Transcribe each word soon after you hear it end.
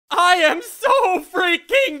I am so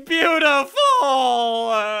freaking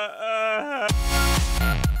beautiful!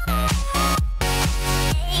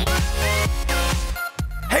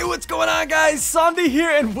 Hey, what's going on, guys? SSundee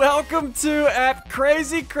here, and welcome to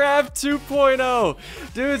Crazy Craft 2.0.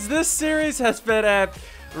 Dudes, this series has been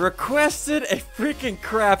requested a freaking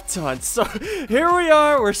crap ton. So here we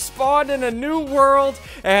are, we're spawned in a new world,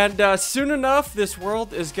 and soon enough this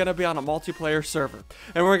world is gonna be on a multiplayer server,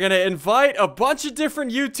 and we're gonna invite a bunch of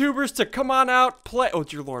different YouTubers to come on out, play. Oh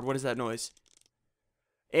dear lord, what is that noise?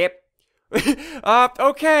 Okay,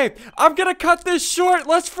 I'm gonna cut this short.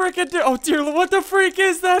 Let's freaking do. Oh dear, what the freak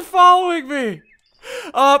is that following me?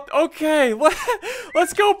 Okay,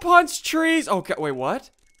 let's go punch trees. Okay, wait,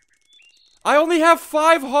 what? I only have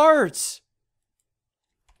 5 hearts.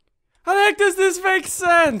 How the heck does this make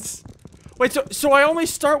sense? Wait, so I only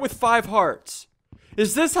start with 5 hearts.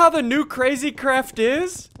 Is this how the new Crazy Craft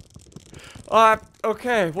is?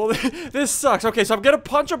 Okay, well, this sucks. Okay, so I'm gonna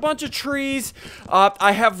punch a bunch of trees.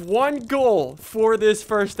 I have one goal for this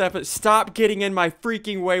first episode. Stop getting in my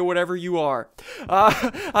freaking way, whatever you are.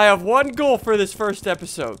 I have one goal for this first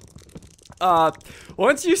episode.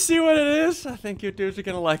 Once you see what it is, I think you dudes are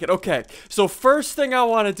gonna like it. Okay, so first thing I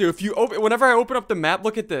want to do, whenever I open up the map,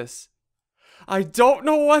 look at this. I don't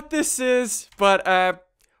know what this is, but,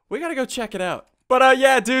 we gotta go check it out. But,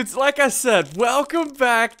 yeah, dudes, like I said, welcome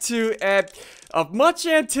back to a much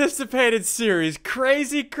anticipated series,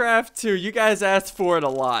 Crazy Craft 2. You guys asked for it a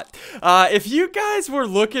lot. If you guys were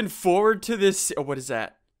looking forward to this, what is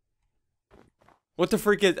that? What the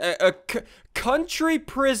freak is, country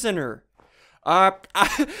prisoner. I'm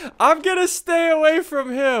gonna stay away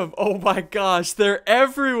from him. Oh my gosh, they're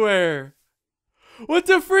everywhere. What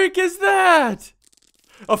the freak is that?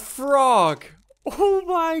 A frog. Oh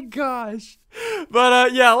my gosh.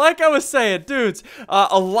 But, yeah, like I was saying, dudes,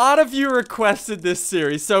 a lot of you requested this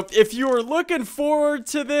series, so if you are looking forward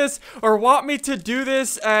to this, or want me to do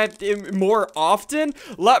this more often,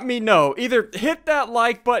 let me know. Either hit that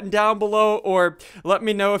like button down below, or let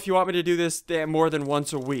me know if you want me to do this more than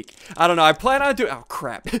once a week. I don't know, I plan on doing, oh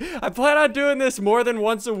crap, I plan on doing this more than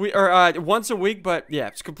once a week, or once a week, but yeah,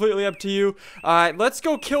 it's completely up to you. Let's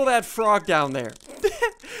go kill that frog down there.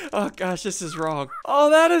 Oh gosh, this is wrong. Oh,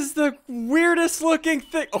 that is the weirdest looking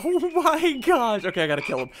thing. Oh my gosh. Okay, I gotta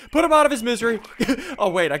kill him. Put him out of his misery. Oh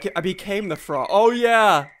wait, I became the frog. Oh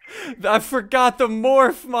yeah. I forgot the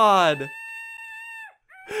morph mod.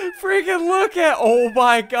 Freaking look at, oh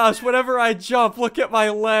my gosh, whenever I jump, look at my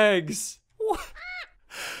legs.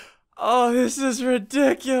 Oh, this is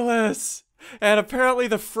ridiculous. And apparently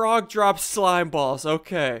the frog drops slime balls.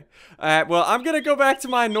 Okay. Well, I'm gonna go back to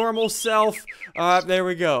my normal self. There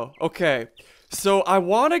we go. Okay. So I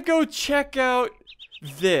want to go check out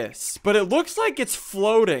this, but it looks like it's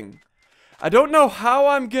floating. I don't know how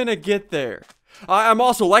I'm gonna get there. I'm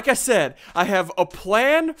also, like I said, I have a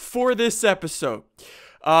plan for this episode.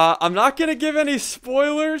 I'm not gonna give any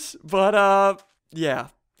spoilers, but yeah.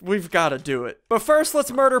 We've got to do it. But first,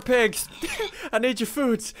 let's murder pigs. I need your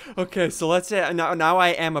foods. Okay, so let's say now I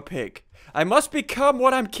am a pig. I must become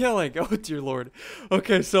what I'm killing. Oh, dear lord.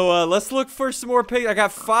 Okay, so let's look for some more pigs. I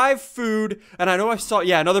got 5 food, and I know I saw,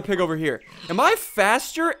 yeah, another pig over here. Am I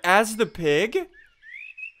faster as the pig?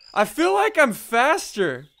 I feel like I'm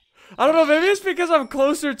faster. I don't know, maybe it's because I'm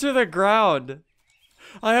closer to the ground.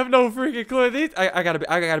 I have no freaking clue. I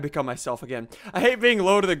gotta become myself again. I hate being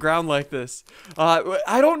low to the ground like this.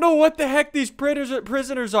 I don't know what the heck these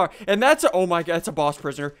prisoners are. And that's oh my god, that's a boss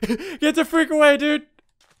prisoner. Get the freak away, dude.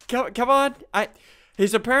 Come on.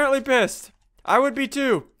 He's apparently pissed. I would be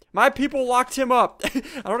too. My people locked him up.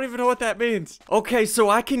 I don't even know what that means. Okay, so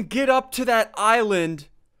I can get up to that island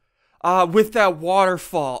with that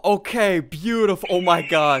waterfall. Okay, beautiful. Oh my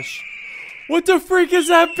gosh. What the freak is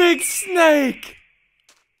that big snake?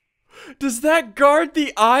 Does that guard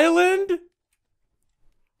the island?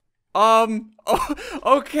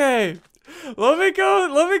 Okay. Let me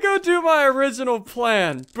go do my original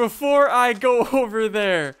plan before I go over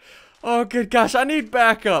there. Oh good gosh, I need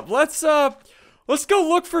backup. Let's go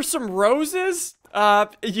look for some roses.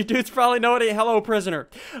 You dudes probably know what hello prisoner.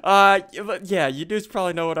 Yeah, you dudes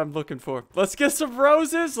probably know what I'm looking for. Let's get some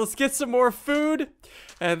roses, let's get some more food,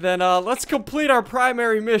 and then let's complete our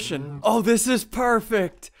primary mission. Oh, this is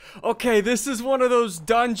perfect. Okay, this is one of those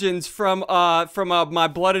dungeons from my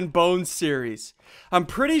Blood and Bones series. I'm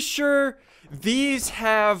pretty sure these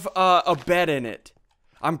have a bed in it.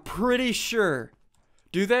 I'm pretty sure.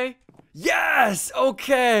 Do they? Yes!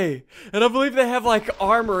 Okay! And I believe they have like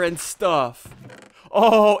armor and stuff.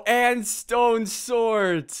 Oh, and stone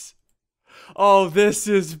swords. Oh, this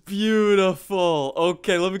is beautiful.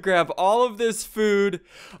 Okay, let me grab all of this food.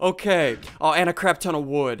 Okay. Oh, and a crap ton of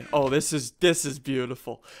wood. Oh, this is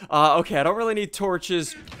beautiful. Okay, I don't really need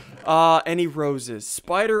torches. Any roses?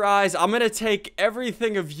 Spider eyes. I'm gonna take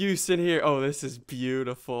everything of use in here. Oh, this is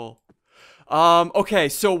beautiful. Okay,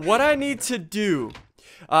 so what I need to do,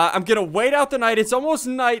 I'm gonna wait out the night. It's almost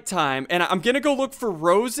nighttime, and I'm gonna go look for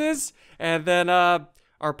roses, and then,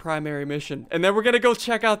 our primary mission. And then we're gonna go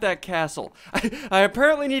check out that castle. I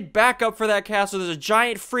apparently need backup for that castle. There's a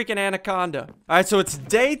giant freaking anaconda. Alright, so it's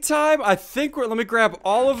daytime. I think let me grab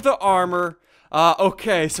all of the armor.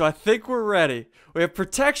 Okay, so I think we're ready. We have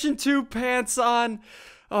protection 2 pants on.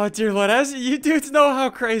 Oh, dear Lord, as you dudes know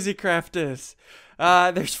how crazy craft is.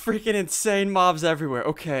 There's freaking insane mobs everywhere.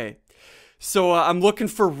 Okay. So, I'm looking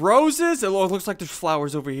for roses. It looks like there's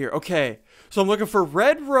flowers over here. Okay. So, I'm looking for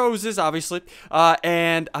red roses, obviously.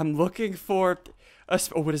 And I'm looking for... oh,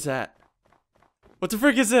 what is that? What the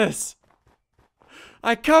frick is this?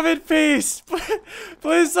 I come in peace.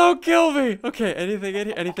 Please don't kill me. Okay, anything in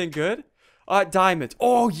here? Anything good? Diamonds.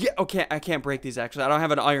 Oh, yeah. Okay, I can't break these, actually. I don't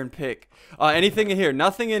have an iron pick. Anything in here?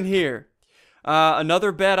 Nothing in here.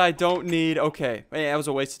 Another bed I don't need. Okay. Hey, that was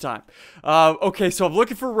a waste of time. Okay, so I'm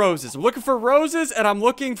looking for roses. I'm looking for roses, and I'm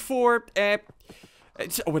looking for,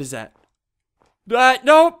 what is that?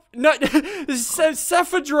 Nope. No,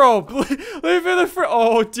 Cephadrome. Leave me the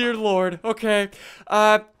oh, dear Lord. Okay.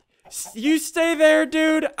 You stay there,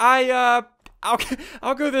 dude. I'll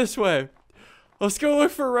go this way. Let's go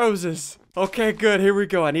look for roses. Okay, good. Here we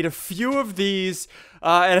go. I need a few of these.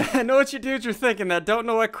 And I know what you dudes are thinking that don't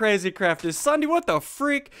know what crazy craft is. SSundee, what the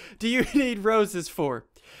freak do you need roses for?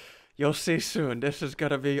 You'll see soon. This is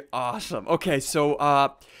gonna be awesome. Okay, so,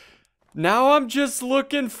 now I'm just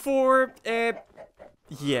looking for,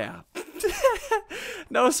 yeah.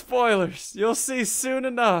 No spoilers. You'll see soon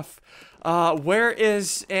enough. Where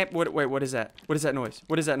is, wait, what is that? What is that noise?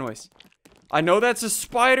 What is that noise? I know that's a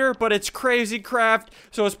spider, but it's crazy craft,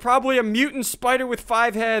 so it's probably a mutant spider with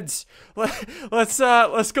 5 heads.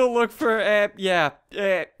 Let's go look for,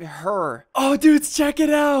 her. Oh, dudes, check it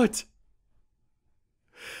out!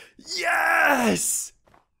 Yes!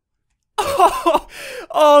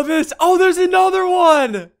 Oh, there's another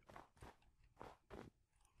one!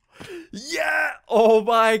 Yeah! Oh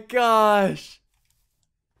my gosh!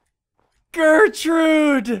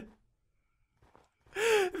 Gertrude!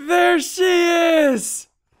 There she is!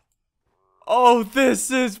 Oh, this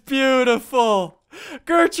is beautiful!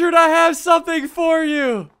 Gertrude, I have something for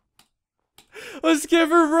you! Let's give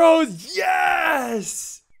her rose.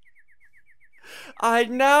 Yes! I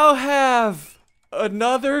now have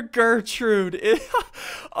another Gertrude.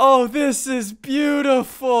 Oh, this is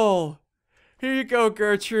beautiful! Here you go,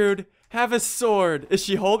 Gertrude. Have a sword. Is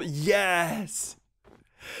she holding? Yes!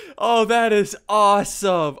 Oh, that is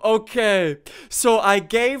awesome. Okay, so I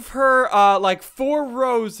gave her, like 4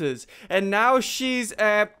 roses, and now she's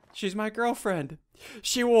my girlfriend.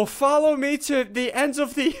 She will follow me to the ends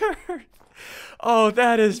of the earth. Oh,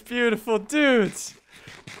 that is beautiful, dudes.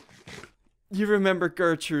 You remember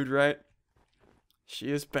Gertrude, right?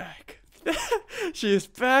 She is back. She is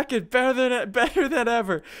back and better than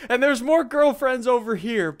ever. And there's more girlfriends over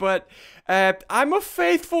here, but I'm a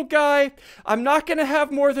faithful guy. I'm not gonna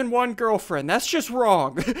have more than one girlfriend. That's just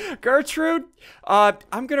wrong. Gertrude,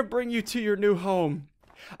 I'm gonna bring you to your new home.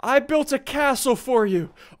 I built a castle for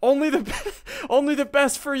you. Only the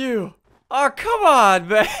best for you. Oh, come on,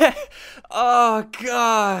 man. Oh,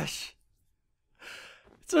 gosh.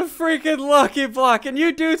 It's a freaking lucky block, and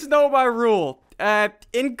you dudes know my rule.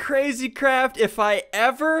 In Crazy Craft, if I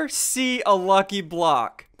ever see a lucky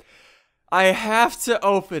block, I have to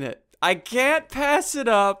open it. I can't pass it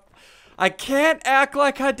up. I can't act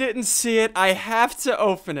like I didn't see it. I have to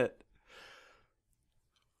open it.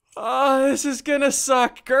 Oh, this is gonna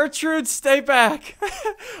suck. Gertrude, stay back.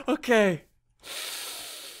 Okay.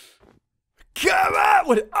 Come on!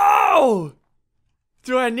 What? Oh!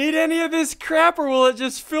 Do I need any of this crap, or will it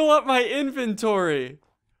just fill up my inventory?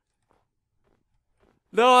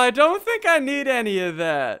 No, I don't think I need any of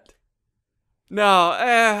that. No,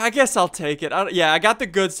 I guess I'll take it. Yeah, I got the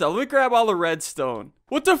good stuff. Let me grab all the redstone.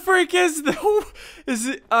 What the freak is this? Is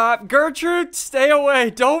it, Gertrude, stay away.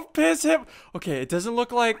 Don't piss him. Okay, it doesn't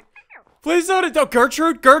look like... Please don't. No,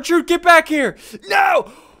 Gertrude, get back here.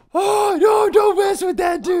 No! Oh, no, don't mess with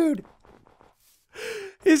that dude.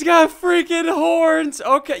 He's got freaking horns.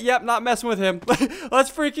 Okay, yep, not messing with him.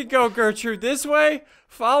 Let's freaking go, Gertrude. This way.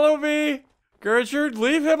 Follow me. Gertrude,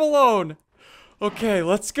 leave him alone. Okay,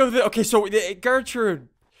 let's go. Okay, so Gertrude,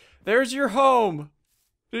 there's your home.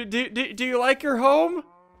 Do you like your home?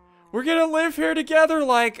 We're gonna live here together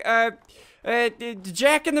like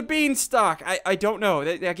Jack and the Beanstalk. I don't know.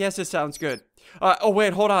 I guess it sounds good. Oh,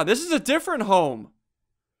 wait, hold on. This is a different home.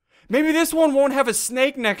 Maybe this one won't have a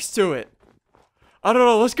snake next to it. I don't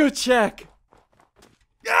know. Let's go check.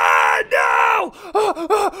 Ah, no!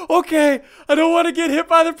 Okay, I don't want to get hit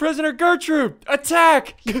by the prisoner. Gertrude,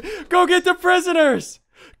 attack! Go get the prisoners!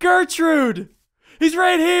 Gertrude! He's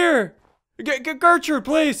right here! Gertrude,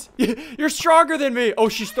 please! You're stronger than me! Oh,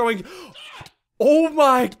 she's throwing... Oh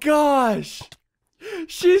my gosh!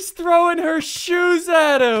 She's throwing her shoes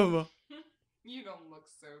at him! You don't look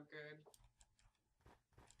so good.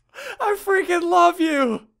 I freaking love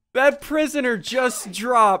you! That prisoner just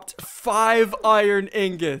dropped 5 iron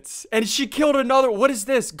ingots. And she killed another. What is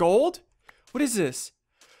this? Gold? What is this?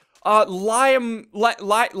 Limonite.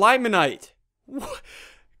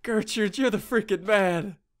 Gertrude, you're the freaking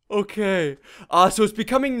man. Okay. So it's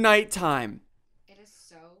becoming nighttime. It is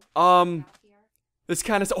so out here. This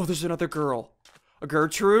kind of. Oh, there's another girl.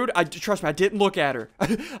 Gertrude, trust me, I didn't look at her.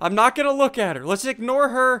 I'm not gonna look at her. Let's ignore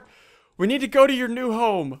her. We need to go to your new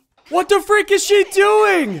home. What the freak is she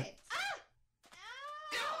doing?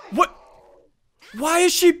 What? Why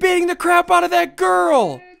is she beating the crap out of that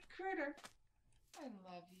girl? Critter, I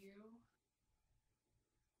love you.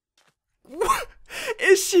 What?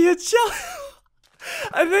 Is she a jealous?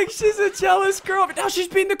 I think she's a jealous girl, but now she's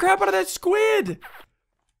beating the crap out of that squid.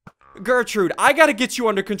 Gertrude, I gotta get you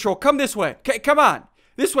under control. Come this way. Come on.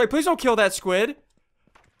 This way. Please don't kill that squid.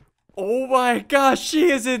 Oh my gosh, she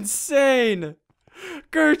is insane.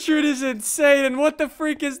 Gertrude is insane, and what the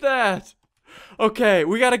freak is that? Okay,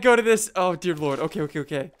 we gotta go to this. Oh, dear Lord.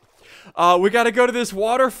 Okay. We gotta go to this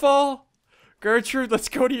waterfall. Gertrude, let's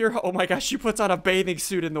go to your. Oh my gosh, she puts on a bathing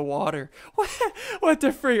suit in the water. What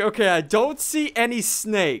the freak? Okay, I don't see any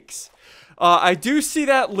snakes. I do see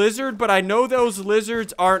that lizard, but I know those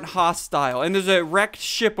lizards aren't hostile. And there's a wrecked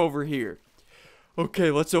ship over here.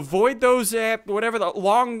 Okay, let's avoid those, whatever the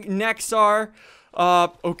long necks are.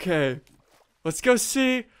 Okay. Let's go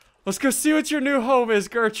see what your new home is,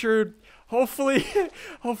 Gertrude. Hopefully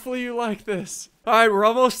you like this. Alright, we're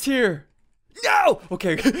almost here. No!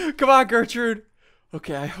 Okay, come on, Gertrude.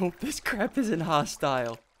 Okay, I hope this crap isn't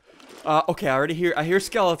hostile. Okay, I hear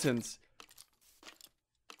skeletons.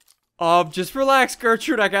 Just relax,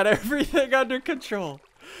 Gertrude. I got everything under control.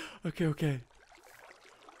 Okay.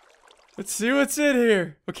 Let's see what's in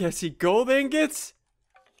here. Okay, I see gold ingots.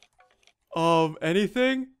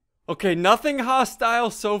 Anything? Okay, nothing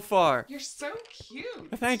hostile so far. You're so cute.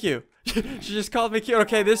 Thank you. She just called me cute.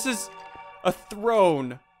 Okay, this is a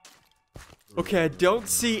throne. Okay, I don't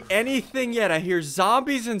see anything yet. I hear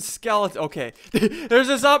zombies and skeletons. Okay, there's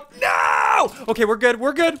a No! Okay, we're good.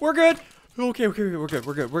 Okay, we're good.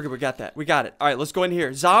 We got that. We got it. All right, let's go in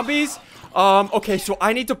here. Zombies. Okay, so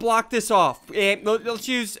I need to block this off. Let's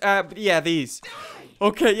use, yeah, these.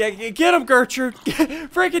 Okay, yeah, get him, Gertrude.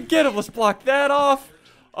 Freaking get him. Let's block that off.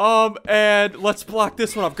 And let's block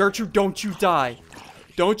this one off. Gertrude, don't you die.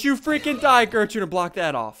 Don't you freaking die, Gertrude, and block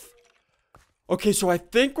that off. Okay, so I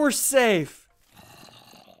think we're safe.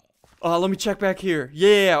 Let me check back here.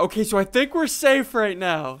 Yeah, okay, so I think we're safe right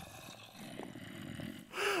now.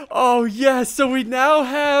 Oh, yes, so we now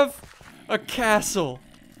have a castle.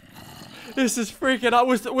 This is freaking out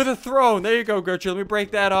with a throne. There you go, Gertrude. Let me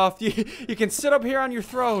break that off. You can sit up here on your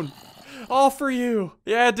throne. All for you.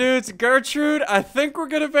 Yeah, dudes, Gertrude, I think we're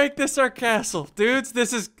gonna make this our castle. Dudes,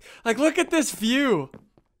 this is, like, look at this view.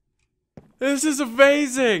 This is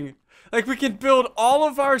amazing. Like, we can build all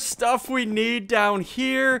of our stuff we need down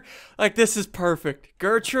here. Like, this is perfect.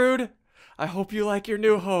 Gertrude, I hope you like your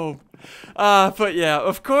new home. But yeah,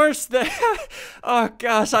 of course, oh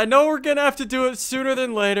gosh, I know we're gonna have to do it sooner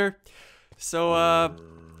than later. So,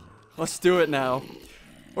 let's do it now.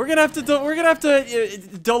 We're gonna have to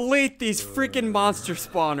delete these freaking monster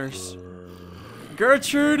spawners.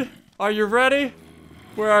 Gertrude, are you ready?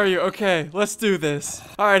 Where are you? Okay, let's do this.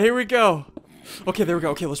 All right, here we go. Okay, there we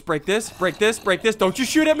go. Okay, let's break this. Don't you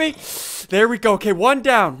shoot at me. There we go. Okay, one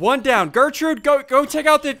down. Gertrude, go take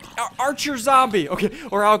out the archer zombie. Okay,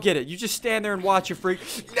 or I'll get it. You just stand there and watch, you freak.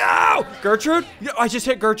 No! Gertrude? I just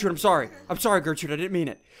hit Gertrude. I'm sorry, Gertrude. I didn't mean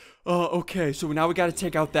it. Okay, so now we gotta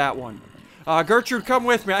take out that one. Gertrude, come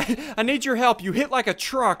with me. I need your help. You hit like a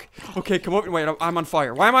truck. Okay, come over. Wait, I'm on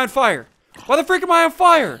fire. Why am I on fire? Why the freak am I on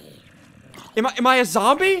fire? Am I a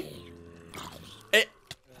zombie?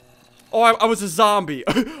 Oh, I was a zombie.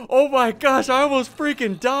 Oh my gosh, I almost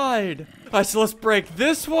freaking died. Alright, so let's break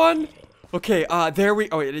this one. Okay, there we...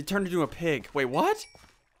 Oh, it turned into a pig. Wait, what?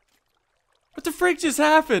 What the freak just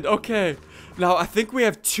happened? Okay, now I think we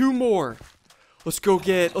have 2 more. Let's go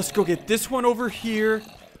get this one over here.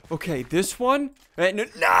 Okay, this one.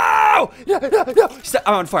 No! No! No! No! No!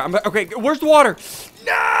 I'm on fire. Okay, where's the water?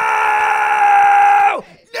 No!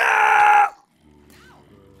 No!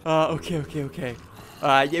 Okay.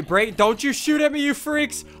 Yeah, break. Don't you shoot at me, you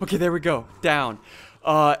freaks. Okay, there we go. Down.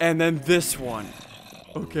 And then this one.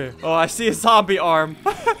 Okay. Oh, I see a zombie arm.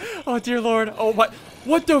 Oh, dear Lord. Oh,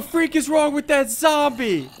 what the freak is wrong with that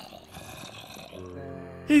zombie?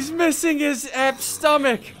 He's missing his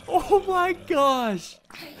stomach. Oh, my gosh.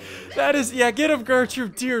 That is, yeah, get him,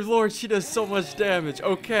 Gertrude. Dear Lord, she does so much damage.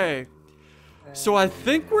 Okay. So I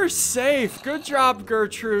think we're safe. Good job,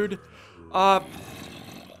 Gertrude.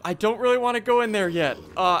 I don't really want to go in there yet.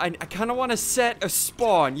 I kind of want to set a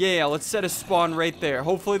spawn. Yeah, let's set a spawn right there.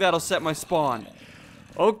 Hopefully that'll set my spawn.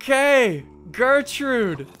 Okay,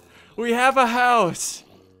 Gertrude, we have a house.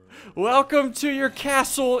 Welcome to your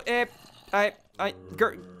castle.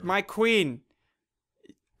 My queen.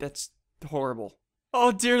 That's horrible.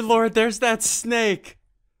 Oh, dear Lord, there's that snake.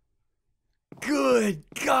 Good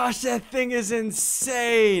gosh, that thing is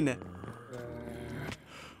insane.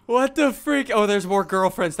 What the freak? Oh, there's more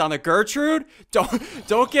girlfriends down there. Gertrude,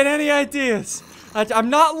 don't get any ideas. I'm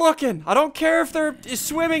not looking. I don't care if they're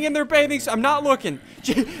swimming in their bathing suits. I'm not looking.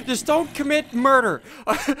 Just don't commit murder.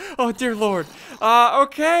 Oh, dear Lord.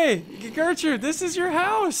 Okay, Gertrude, this is your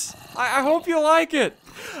house. I hope you like it.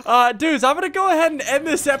 Dudes, I'm gonna go ahead and end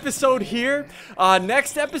this episode here.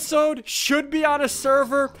 Next episode should be on a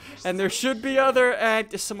server, and there should be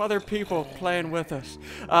some other people playing with us.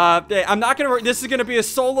 I'm not gonna. This is gonna be a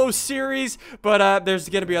solo series, but there's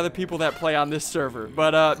gonna be other people that play on this server.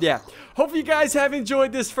 But yeah, hope you guys have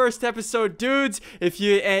enjoyed this first episode, dudes. If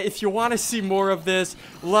you want to see more of this,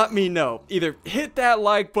 let me know. Either hit that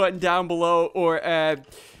like button down below, or I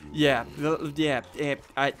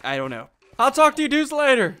don't know. I'll talk to you dudes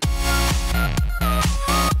later.